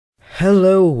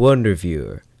Hello, Wonder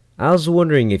Viewer. I was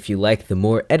wondering if you like the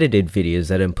more edited videos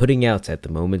that I'm putting out at the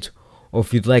moment, or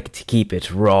if you'd like to keep it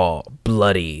raw,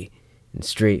 bloody, and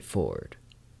straightforward.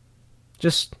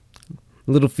 Just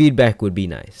a little feedback would be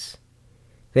nice.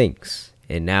 Thanks,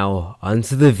 and now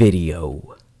onto the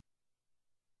video.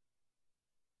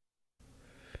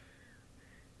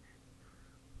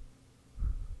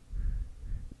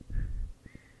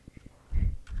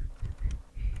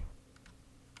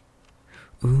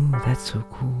 Ooh, that's so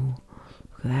cool.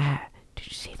 Look at that. Did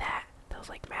you see that? That was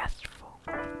like masterful.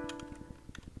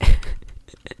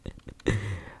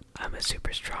 I'm a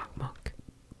super strong monk.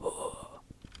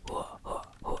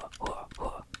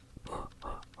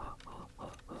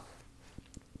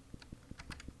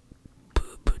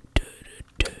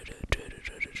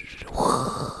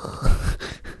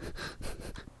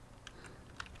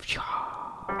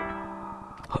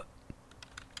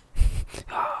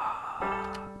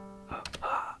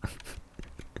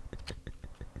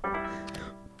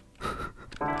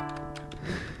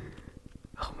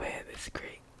 Oh man, this is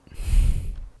great.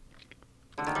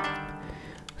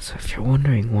 So if you're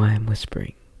wondering why I'm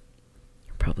whispering,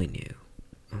 you're probably new.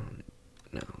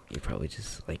 No, you're probably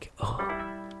just like, oh,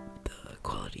 the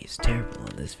quality is terrible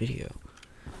on this video.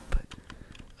 But,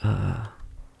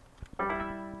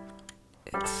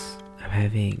 it's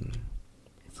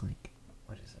like,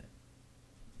 what is it?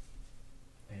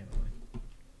 Wait a moment.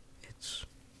 It's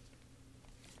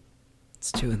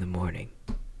 2 in the morning.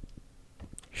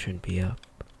 Shouldn't be up.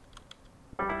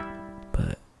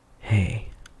 But, hey,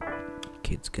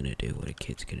 kid's gonna do what a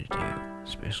kid's gonna do,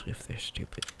 especially if they're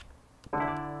stupid.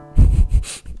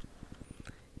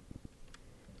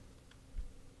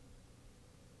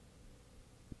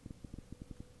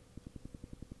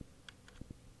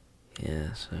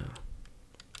 Yeah, so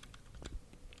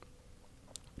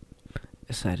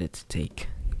decided to take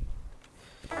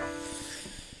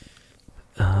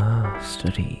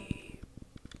study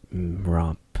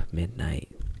romp midnight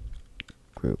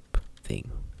group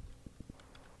thing.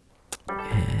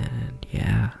 And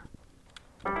yeah,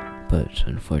 but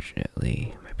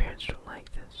unfortunately my parents don't like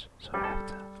this, so I have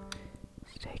to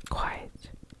stay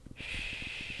quiet.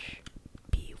 Shh,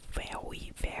 be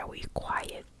very, very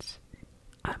quiet.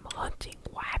 I'm hunting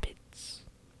rabbits.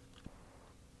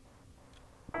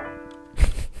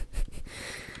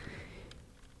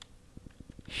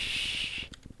 Shh,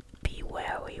 be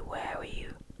very, very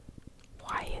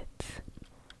quiet.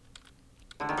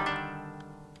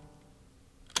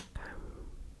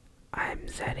 I'm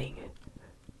setting.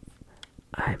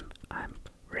 I'm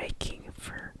raking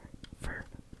for.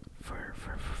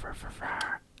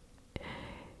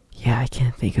 Yeah, I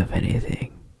can't think of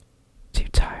anything. Too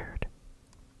tired.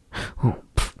 Oh,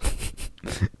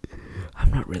 I'm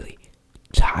not really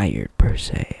tired per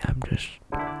se. I'm just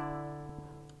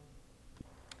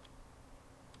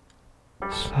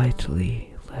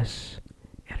slightly less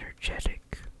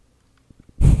energetic.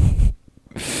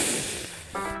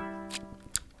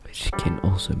 Which can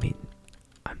also mean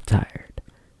I'm tired.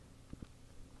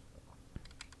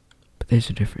 But there's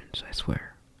a difference, I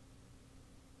swear.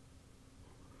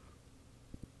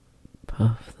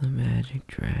 Puff the magic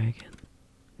dragon,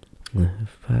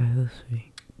 live by the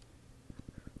sea,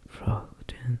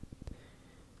 frolicked in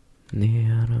the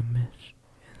autumn mist,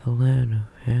 in the land of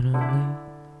Hannah Lee.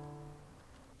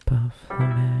 Puff the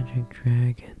magic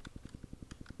dragon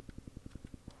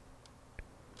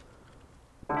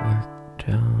worked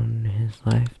on his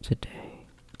life today.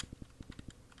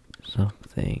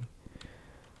 Something,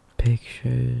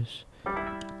 pictures,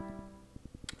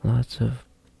 lots of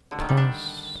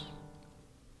pulse.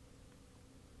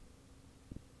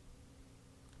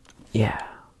 Yeah,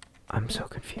 I'm so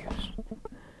confused.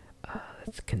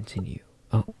 Let's continue.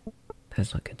 Oh,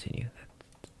 that's not continue.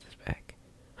 That's back.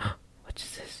 What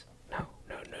is this? No.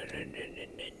 Look at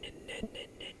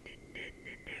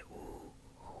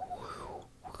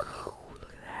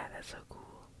that. That's so cool.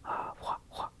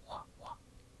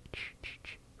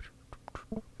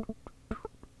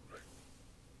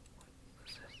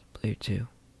 What's this? Player 2.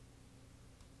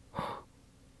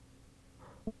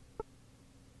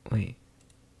 Wait.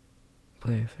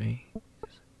 Player 3.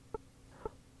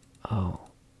 Oh,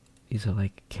 these are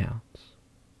like accounts.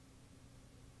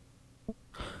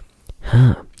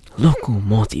 Huh. Local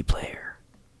multiplayer.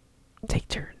 Take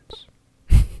turns.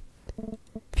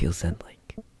 Feels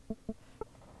zen-like.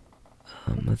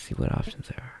 Let's see what options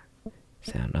there are.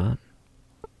 Sound on.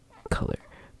 Color.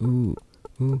 Ooh.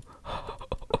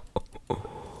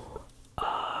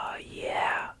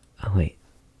 Yeah. Oh, wait.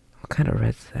 What kind of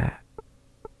red's that?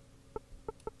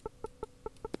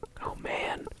 Oh,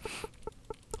 man.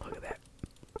 Look at that.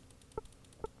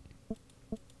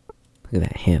 Look at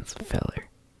that handsome feller.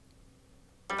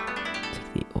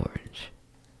 Take the orange.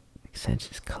 Accent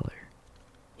his color.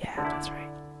 Yeah, that's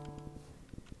right.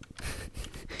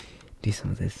 Do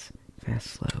some of this fast,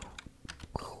 slow.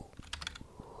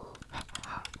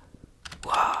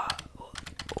 Wow.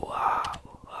 Wow.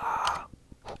 Wow.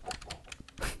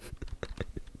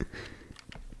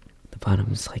 The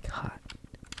bottom is like hot.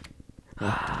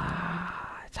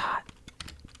 Ah, it's hot.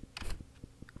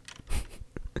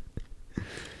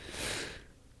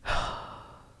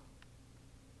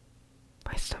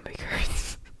 My stomach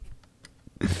hurts.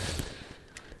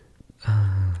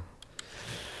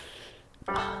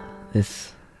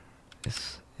 This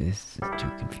is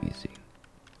too confusing.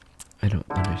 I don't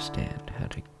understand how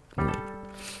to win.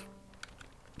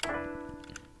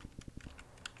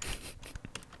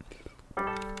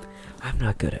 I'm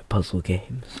not good at puzzle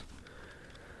games.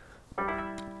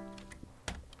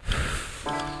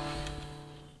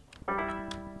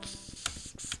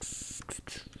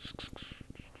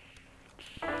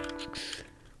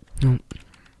 Nope.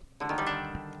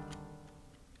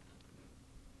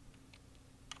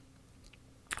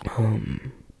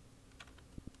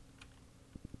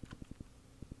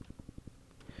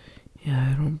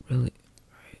 Yeah, I don't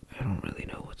really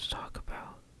know what to talk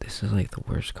about. This is like the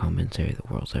worst commentary the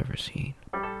world's ever seen.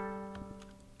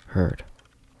 Heard.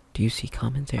 Do you see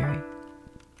commentary?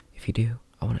 If you do,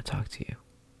 I want to talk to you.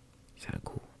 You sound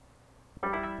cool.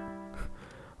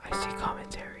 I see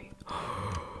commentary.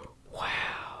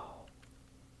 Wow.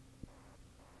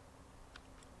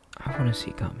 I want to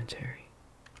see commentary.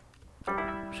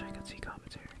 I wish I could see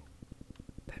commentary.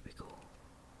 That'd be cool.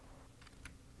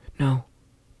 No.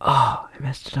 Oh, I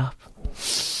messed it up.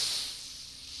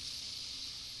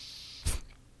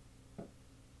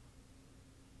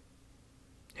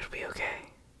 It'll be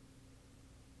okay.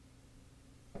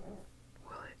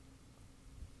 Will it?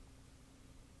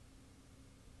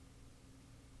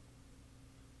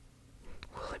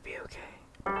 Will it be okay?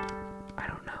 I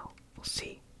don't know. We'll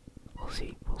see. We'll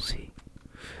see. We'll see.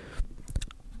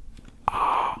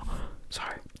 Oh,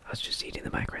 sorry. I was just eating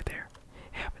the mic right there.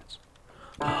 It happens.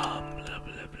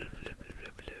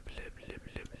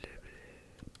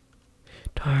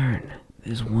 Darn,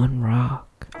 there's one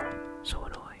rock. So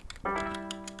annoying.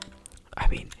 I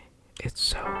mean, it's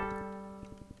so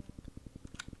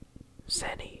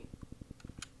zenny.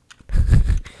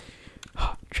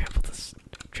 Oh, trample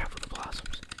the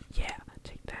blossoms. Yeah,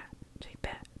 take that, take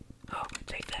that. Oh,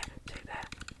 take that, take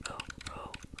that.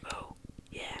 Oh,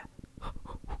 yeah.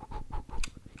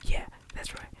 Yeah,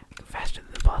 that's right. I go faster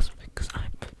than the blossoms because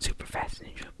I'm super fast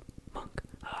ninja monk.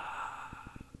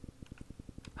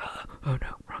 Oh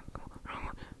no, wrong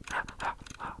one.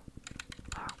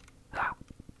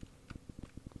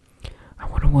 I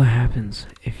wonder what happens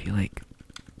if you like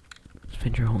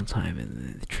spend your whole time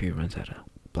and the tree runs out of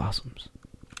blossoms.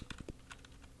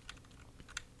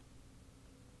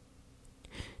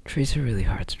 Trees are really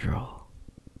hard to draw.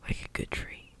 Like a good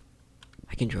tree.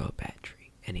 I can draw a bad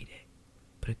tree any day.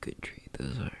 But a good tree,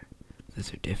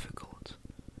 those are difficult.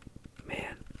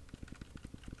 Man.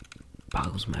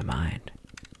 Boggles my mind.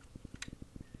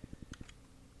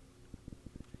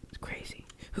 It's crazy.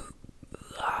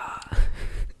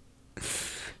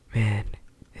 Man,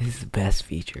 this is the best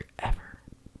feature ever.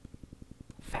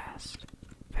 Fast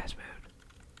mode.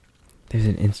 There's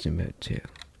an instant mode too.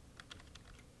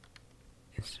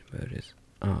 Instant mode is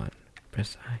on.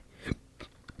 Press I.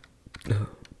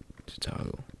 To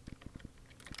toggle.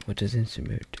 What does instant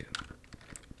mode do?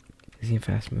 Is he in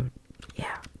fast mode?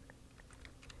 Yeah.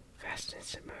 Fast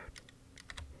instant mode.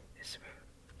 Instant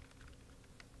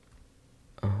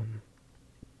mode.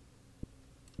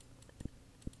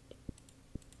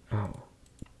 Oh.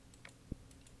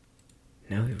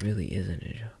 Now he really is a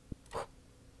ninja.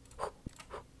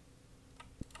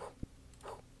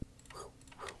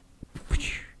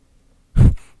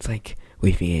 It's like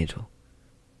Weeping Angel.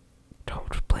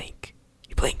 Don't blink.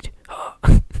 You blinked. Oh.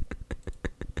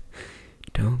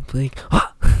 Don't blink.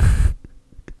 Ah.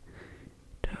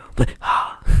 Don't blink.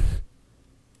 Ah.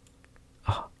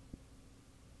 Oh.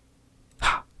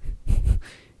 Ah.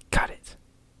 Got it.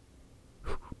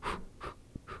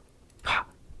 Ah.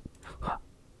 Ah.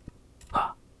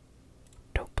 Ah.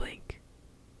 Don't blink.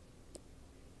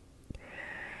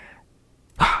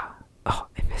 Ah. Oh,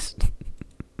 I missed.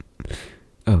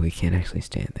 Oh, we can't actually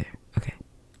stand there. Okay.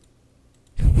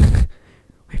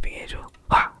 Weeping Angel.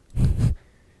 Ah.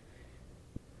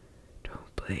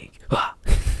 Don't blink. Ah.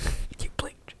 You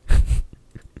blinked.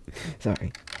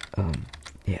 Sorry.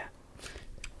 Yeah.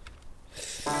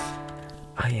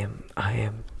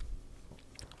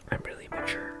 I'm really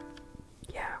mature.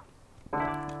 Yeah.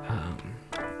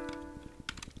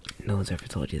 No one's ever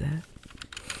told you that?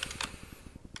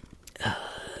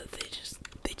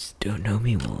 They just don't know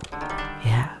me well.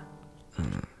 Yeah.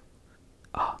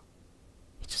 Oh,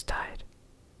 he just died.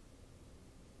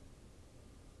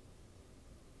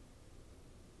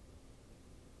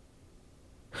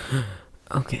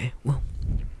 Okay, well,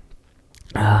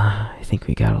 I think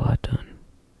we got a lot done.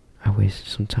 I wasted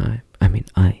some time. I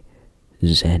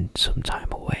zenned some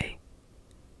time away.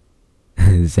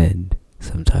 Zenned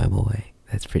some time away.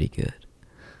 That's pretty good.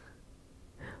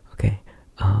 Okay,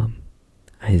 I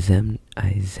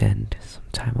zenned some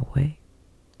time away.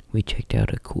 We checked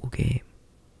out a cool game.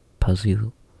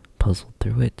 Puzzled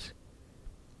through it.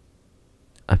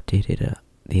 Updated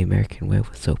the American way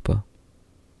with Sopa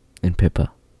and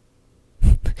Pippa.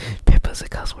 Pippa's a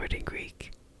cuss word in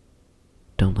Greek.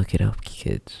 Don't look it up,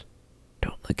 kids.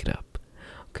 Don't look it up.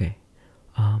 Okay.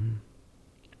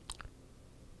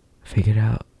 Figured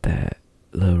out that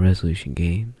low resolution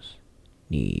games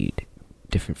need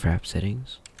different frap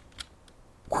settings.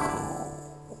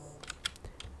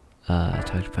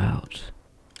 Talked about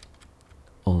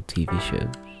old TV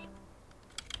shows.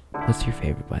 What's your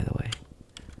favorite, by the way?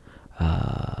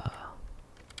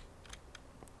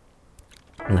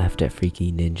 Laughed at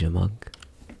Freaky Ninja Monk.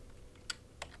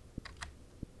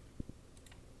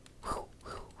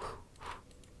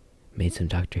 Made some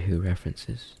Doctor Who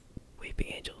references.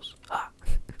 Weeping Angels.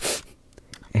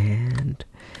 And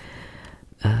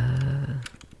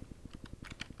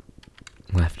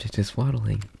left it just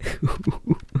waddling.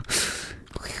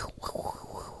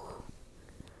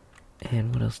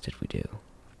 And what else did we do?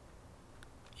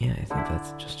 Yeah, I think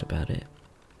that's just about it.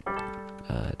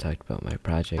 Talked about my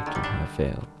project and how I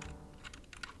failed.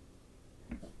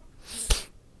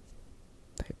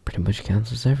 That pretty much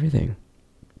counts as everything.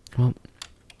 Well,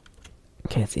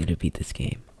 can't seem to beat this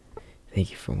game. Thank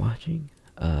you for watching.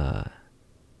 I'll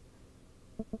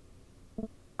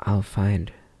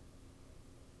find,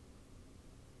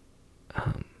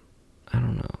 I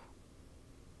don't know.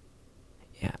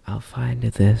 Yeah, I'll find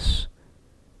this,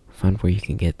 find where you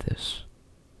can get this,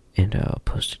 and I'll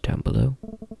post it down below.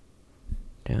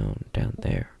 Down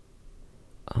there.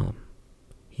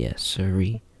 Yes,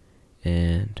 sorry.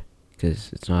 And,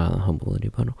 because it's not on the Humble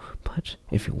Indie Bundle, but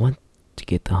if you want to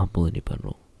get the Humble Indie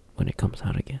Bundle when it comes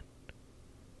out again,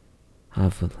 I'll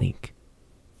have a link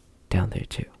down there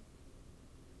too.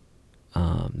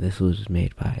 This was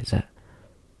made by, is that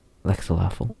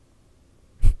Lexalawful?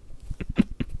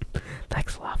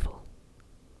 Lexalawful.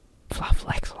 Fluff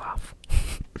Lexalawful.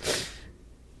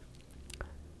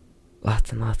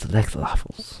 Lots and lots of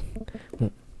Lexalawfuls.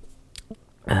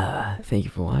 Thank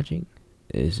you for watching.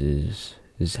 This is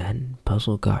Zen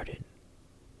Puzzle Garden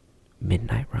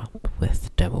Midnight Romp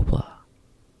with Demoblah.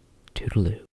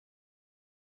 Toodaloo.